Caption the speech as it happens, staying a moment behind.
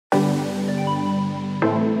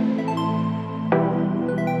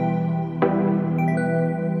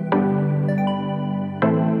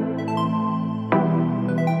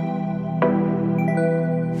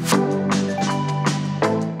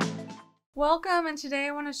Welcome, and today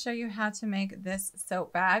I want to show you how to make this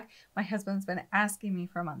soap bag. My husband's been asking me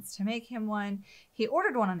for months to make him one. He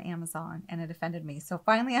ordered one on Amazon and it offended me. So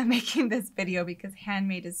finally I'm making this video because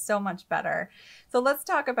handmade is so much better. So let's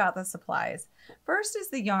talk about the supplies. First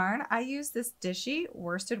is the yarn. I use this Dishy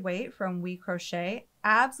worsted weight from We Crochet.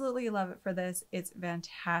 Absolutely love it for this. It's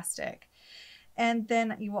fantastic. And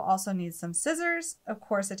then you will also need some scissors, of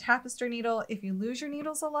course, a tapestry needle. If you lose your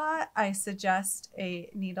needles a lot, I suggest a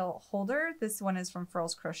needle holder. This one is from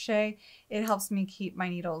Crochet. It helps me keep my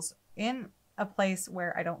needles in a place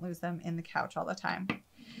where I don't lose them in the couch all the time.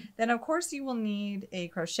 Then, of course, you will need a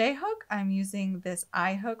crochet hook. I'm using this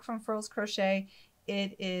eye hook from Crochet.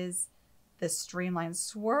 It is the streamlined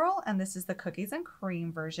swirl, and this is the cookies and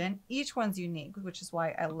cream version. Each one's unique, which is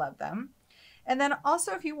why I love them. And then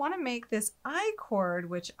also, if you want to make this eye cord,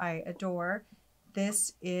 which I adore,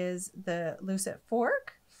 this is the Lucite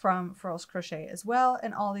fork from Crochet as well.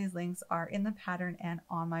 And all these links are in the pattern and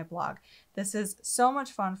on my blog. This is so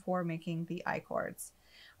much fun for making the eye cords.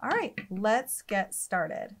 All right, let's get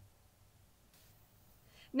started.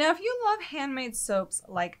 Now, if you love handmade soaps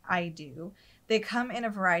like I do, they come in a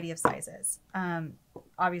variety of sizes.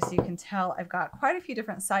 Obviously, you can tell I've got quite a few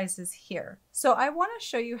different sizes here. So I want to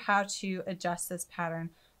show you how to adjust this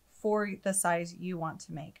pattern for the size you want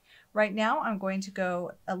to make. Right now, I'm going to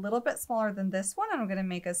go a little bit smaller than this one, and I'm going to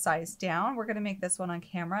make a size down. We're going to make this one on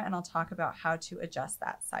camera, and I'll talk about how to adjust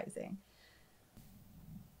that sizing.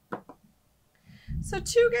 So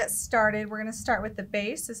to get started, we're going to start with the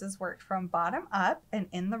base. This is worked from bottom up and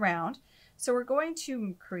in the round. So we're going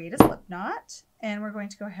to create a slip knot, and we're going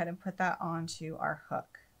to go ahead and put that onto our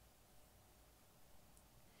hook.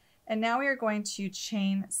 And now we are going to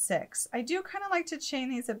chain 6. I do kind of like to chain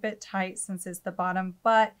these a bit tight since it's the bottom,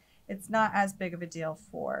 but it's not as big of a deal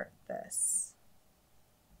for this.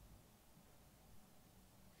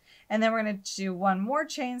 And then we're going to do one more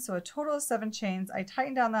chain, so a total of 7 chains. I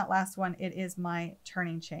tightened down that last one. It is my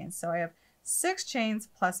turning chain. So I have 6 chains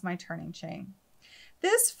plus my turning chain.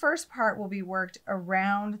 This first part will be worked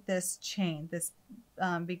around this chain, this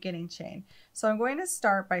beginning chain. So I'm going to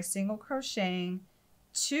start by single crocheting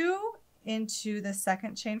 2 into the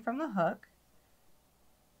second chain from the hook.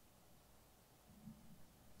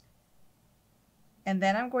 And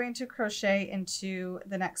then I'm going to crochet into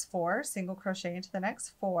the next 4, single crochet into the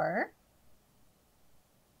next 4.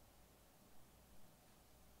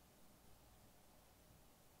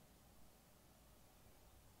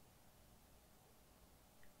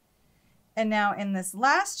 And now in this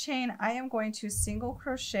last chain, I am going to single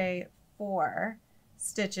crochet 4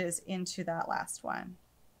 stitches into that last one.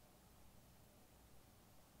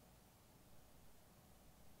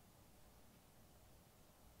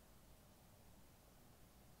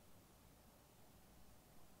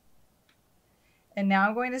 And now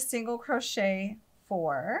I'm going to single crochet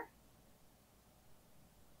 4.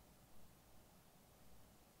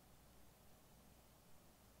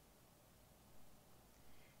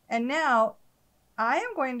 And now I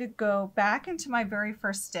am going to go back into my very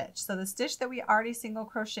first stitch. So the stitch that we already single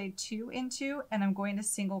crocheted 2 into, and I'm going to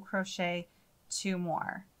single crochet 2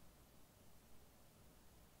 more.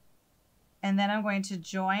 And then I'm going to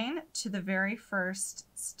join to the very first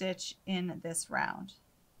stitch in this round.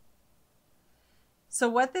 So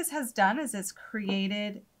what this has done is it's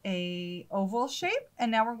created an oval shape,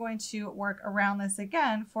 and now we're going to work around this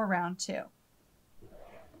again for round 2.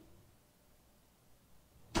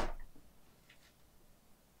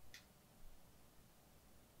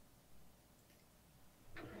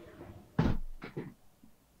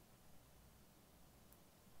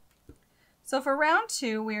 So for round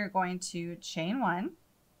 2, we are going to chain 1.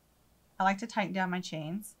 I like to tighten down my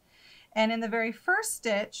chains. And in the very first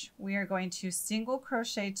stitch, we are going to single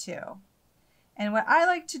crochet 2. And what I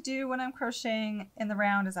like to do when I'm crocheting in the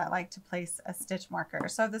round is I like to place a stitch marker.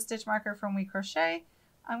 So the stitch marker from We Crochet,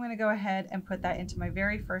 I'm going to go ahead and put that into my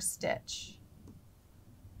very first stitch.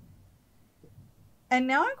 And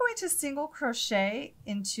now I'm going to single crochet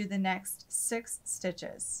into the next 6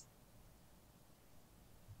 stitches.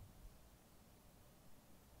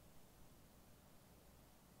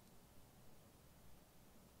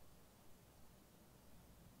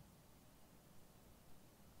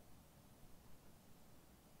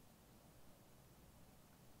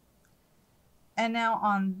 And now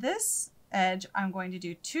on this edge, I'm going to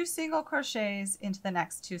do 2 single crochets into the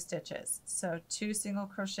next 2 stitches. So 2 single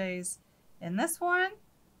crochets in this one,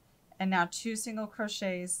 and now 2 single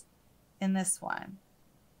crochets in this one.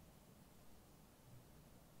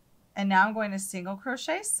 And now I'm going to single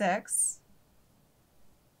crochet 6.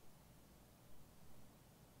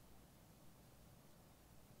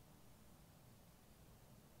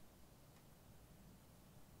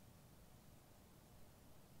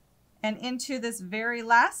 And into this very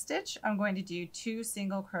last stitch, I'm going to do 2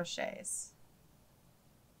 single crochets.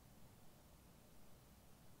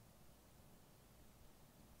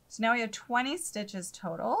 So now we have 20 stitches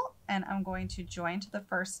total, and I'm going to join to the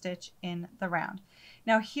first stitch in the round.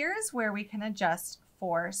 Now here's where we can adjust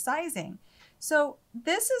for sizing. So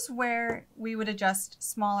this is where we would adjust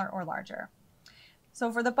smaller or larger.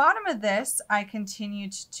 So for the bottom of this, I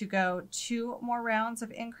continued to go 2 more rounds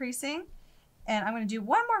of increasing, and I'm going to do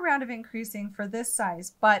 1 more round of increasing for this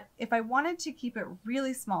size. But if I wanted to keep it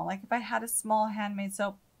really small, like if I had a small handmade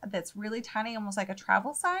soap that's really tiny, almost like a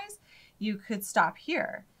travel size, you could stop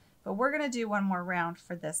here. But we're going to do 1 more round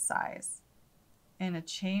for this size. And a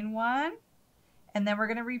chain 1, and then we're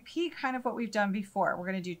going to repeat kind of what we've done before. We're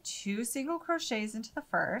going to do 2 single crochets into the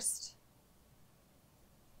first,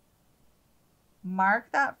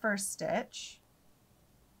 mark that first stitch,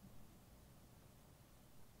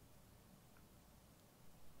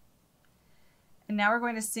 and now we're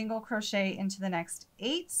going to single crochet into the next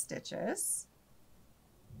 8 stitches.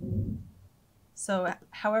 So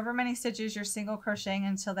however many stitches you're single crocheting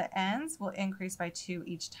until the ends will increase by 2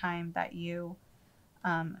 each time that you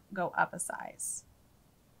go up a size.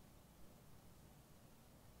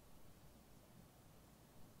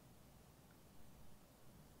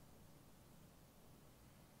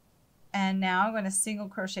 And now I'm going to single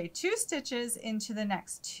crochet 2 stitches into the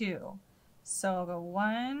next 2. So I'll go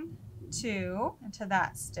 1, 2 into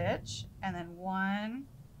that stitch, and then 1,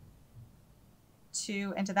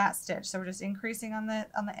 2 into that stitch. So we're just increasing on the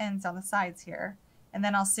ends, on the sides here. And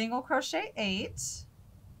then I'll single crochet 8.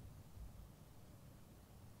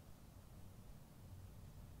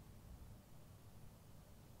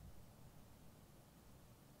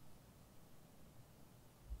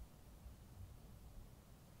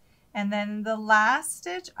 And then the last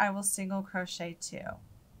stitch, I will single crochet 2.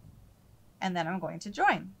 And then I'm going to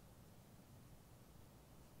join.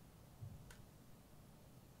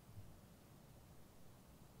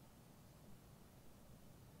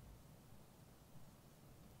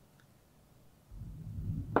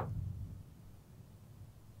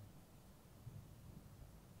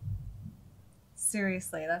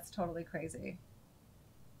 Seriously, that's totally crazy.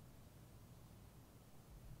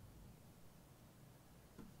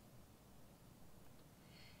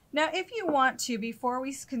 Now, if you want to, before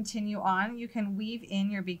we continue on, you can weave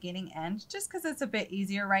in your beginning end just because it's a bit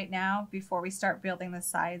easier right now before we start building the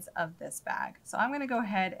sides of this bag. So I'm going to go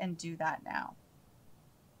ahead and do that now.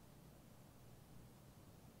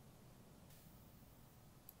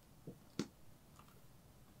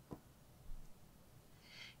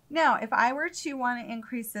 Now, if I were to want to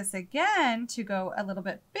increase this again to go a little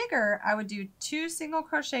bit bigger, I would do 2 single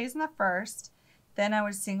crochets in the first, then I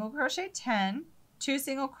would single crochet 10, 2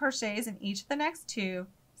 single crochets in each of the next 2,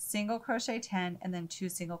 single crochet 10, and then 2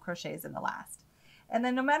 single crochets in the last. And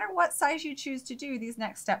then no matter what size you choose to do, these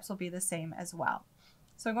next steps will be the same as well.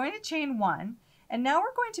 So I'm going to chain 1, and now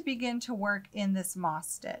we're going to begin to work in this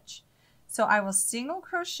moss stitch. So I will single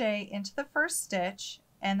crochet into the first stitch,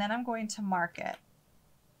 and then I'm going to mark it.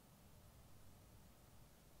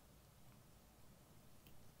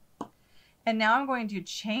 And now I'm going to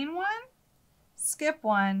chain 1, skip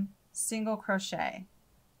 1, single crochet.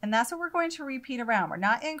 And that's what we're going to repeat around. We're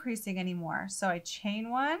not increasing anymore. So I chain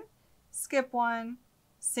 1, skip 1,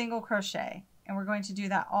 single crochet. And we're going to do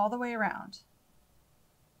that all the way around.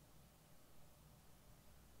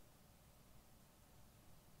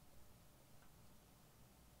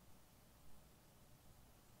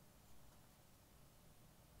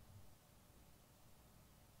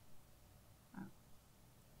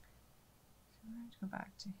 Go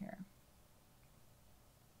back to here.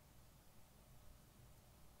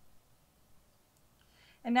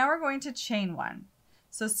 And now we're going to chain 1.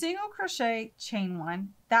 So single crochet, chain 1,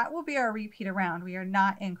 that will be our repeat around. We are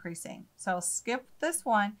not increasing. So I'll skip this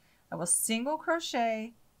one. I will single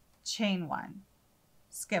crochet, chain 1,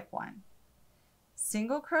 skip 1,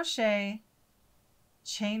 single crochet,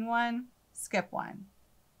 chain 1, skip 1,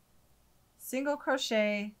 single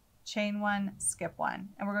crochet, chain 1, skip 1,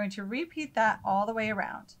 and we're going to repeat that all the way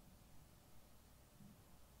around.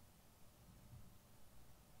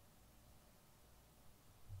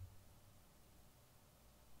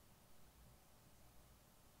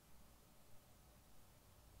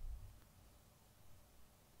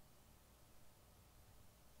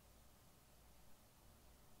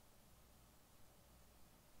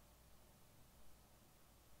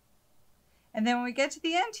 And then when we get to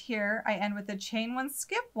the end here, I end with a chain 1,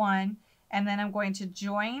 skip 1, and then I'm going to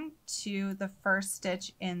join to the first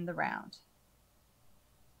stitch in the round.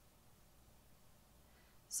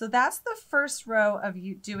 So that's the first row of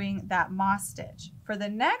you doing that moss stitch. For the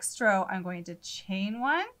next row, I'm going to chain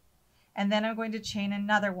one, and then I'm going to chain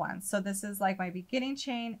another one. So this is like my beginning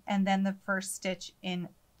chain and then the first stitch in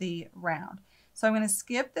the round. So I'm going to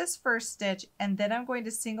skip this first stitch, and then I'm going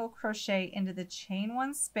to single crochet into the chain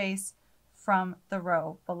one space from the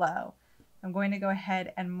row below. I'm going to go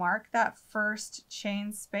ahead and mark that first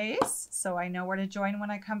chain space so I know where to join when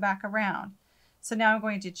I come back around. So now I'm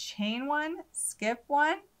going to chain one, skip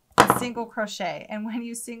one, and single crochet. And when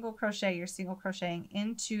you single crochet, you're single crocheting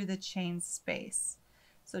into the chain space.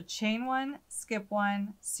 So chain one, skip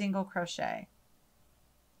one, single crochet.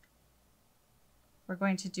 We're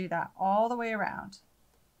going to do that all the way around.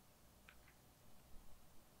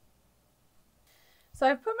 So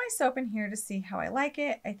I've put my soap in here to see how I like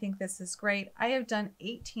it. I think this is great. I have done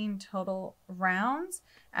 18 total rounds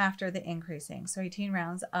after the increasing. So 18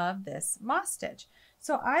 rounds of this moss stitch.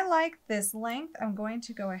 So I like this length. I'm going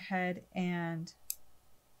to go ahead and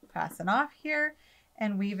fasten off here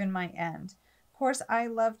and weave in my end. Of course, I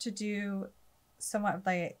love to do somewhat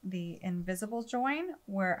like the invisible join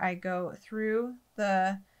where I go through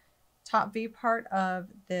the top V part of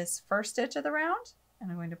this first stitch of the round, and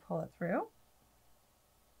I'm going to pull it through.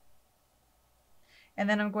 And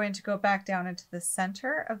then I'm going to go back down into the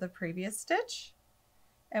center of the previous stitch.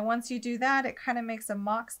 And once you do that, it kind of makes a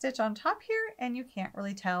mock stitch on top here, and you can't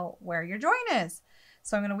really tell where your join is.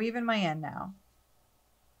 So I'm going to weave in my end now.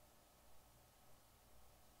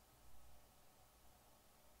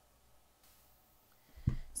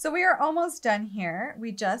 So we are almost done here.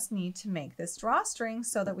 We just need to make this drawstring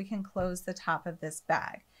so that we can close the top of this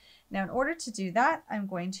bag. Now, in order to do that, I'm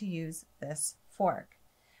going to use this fork.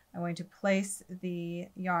 I'm going to place the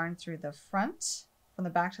yarn through the front, from the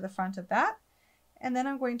back to the front of that. And then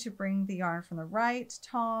I'm going to bring the yarn from the right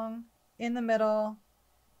tong in the middle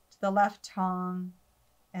to the left tong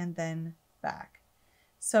and then back.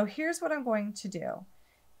 So here's what I'm going to do.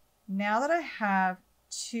 Now that I have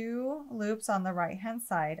 2 loops on the right hand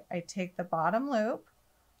side, I take the bottom loop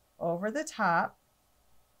over the top,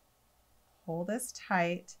 hold this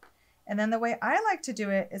tight, and then the way I like to do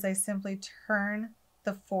it is I simply turn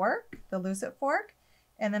the fork, the lucite fork,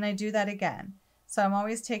 and then I do that again. So I'm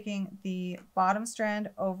always taking the bottom strand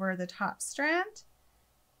over the top strand,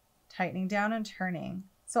 tightening down and turning.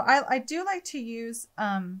 So I do like to use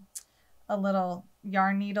a little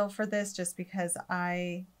yarn needle for this, just because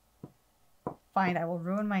I find I will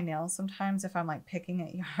ruin my nails sometimes if I'm like picking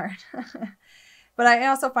at yarn. But I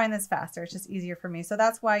also find this faster. It's just easier for me. So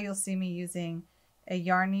that's why you'll see me using a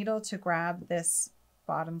yarn needle to grab this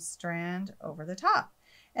bottom strand over the top.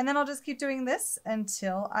 And then I'll just keep doing this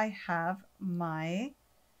until I have my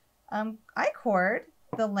I-cord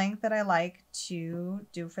the length that I like to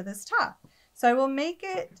do for this top. So I will make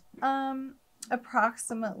it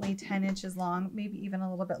approximately 10 inches long, maybe even a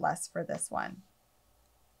little bit less for this one.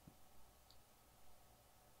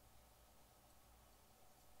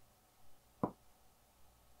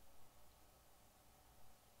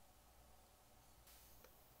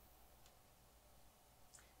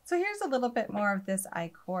 So here's a little bit more of this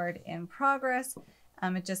I-cord in progress.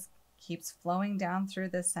 It just keeps flowing down through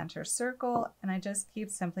the center circle, and I just keep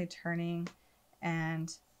simply turning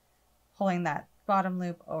and pulling that bottom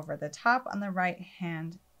loop over the top on the right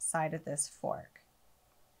hand side of this fork.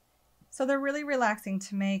 So they're really relaxing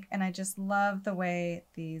to make, and I just love the way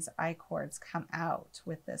these I-cords come out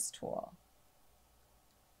with this tool.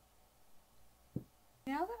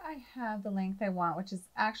 Now that I have the length I want, which is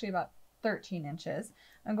actually about 13 inches,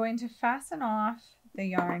 I'm going to fasten off the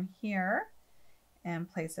yarn here and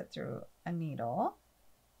place it through a needle.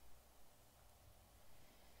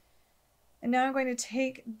 And now I'm going to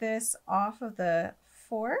take this off of the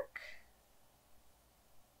fork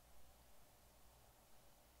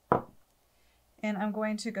and I'm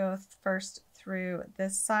going to go first through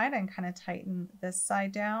this side and kind of tighten this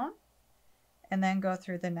side down, and then go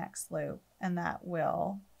through the next loop, and that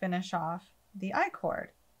will finish off the I-cord.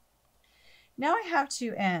 Now I have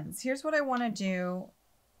 2 ends. Here's what I want to do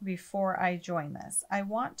before I join this. I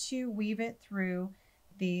want to weave it through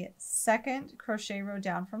the second crochet row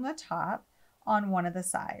down from the top on one of the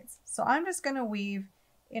sides. So I'm just going to weave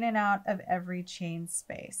in and out of every chain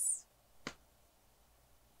space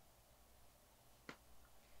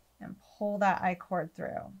and pull that I-cord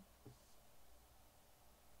through.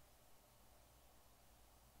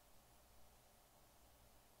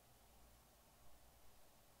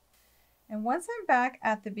 And once I'm back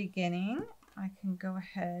at the beginning, I can go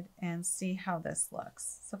ahead and see how this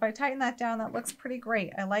looks. So if I tighten that down, that looks pretty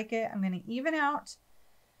great. I like it. I'm going to even out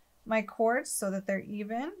my cords so that they're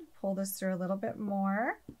even. Pull this through a little bit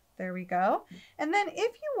more. There we go. And then if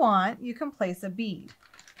you want, you can place a bead.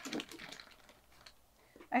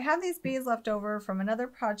 I have these beads left over from another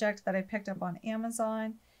project that I picked up on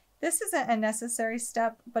Amazon. This isn't a necessary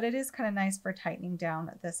step, but it is kind of nice for tightening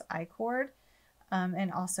down this I-cord.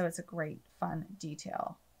 And also it's a great fun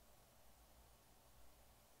detail.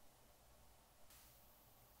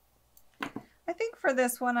 I think for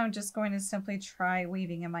this one, I'm just going to simply try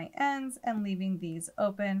weaving in my ends and leaving these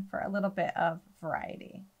open for a little bit of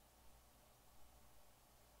variety.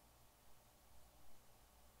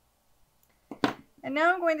 And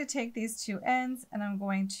now I'm going to take these two ends and I'm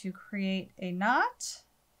going to create a knot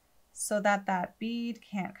so that that bead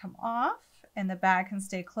can't come off and the bag can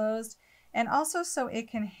stay closed. And also so it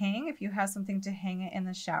can hang. If you have something to hang it in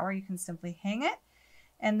the shower, you can simply hang it.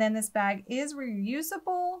 And then this bag is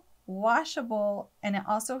reusable, washable, and it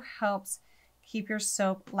also helps keep your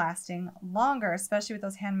soap lasting longer, especially with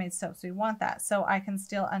those handmade soaps. We want that. So I can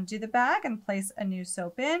still undo the bag and place a new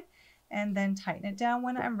soap in and then tighten it down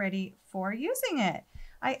when I'm ready for using it.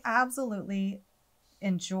 I absolutely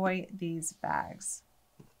enjoy these bags.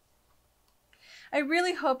 I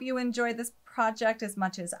really hope you enjoyed this project as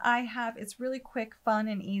much as I have. It's really quick, fun,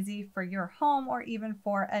 and easy for your home or even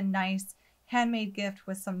for a nice handmade gift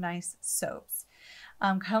with some nice soaps.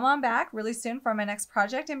 Come on back really soon for my next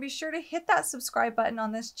project and be sure to hit that subscribe button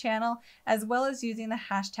on this channel as well as using the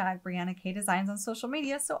hashtag BriannaK Designs on social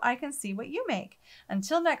media so I can see what you make.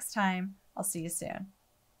 Until next time, I'll see you soon.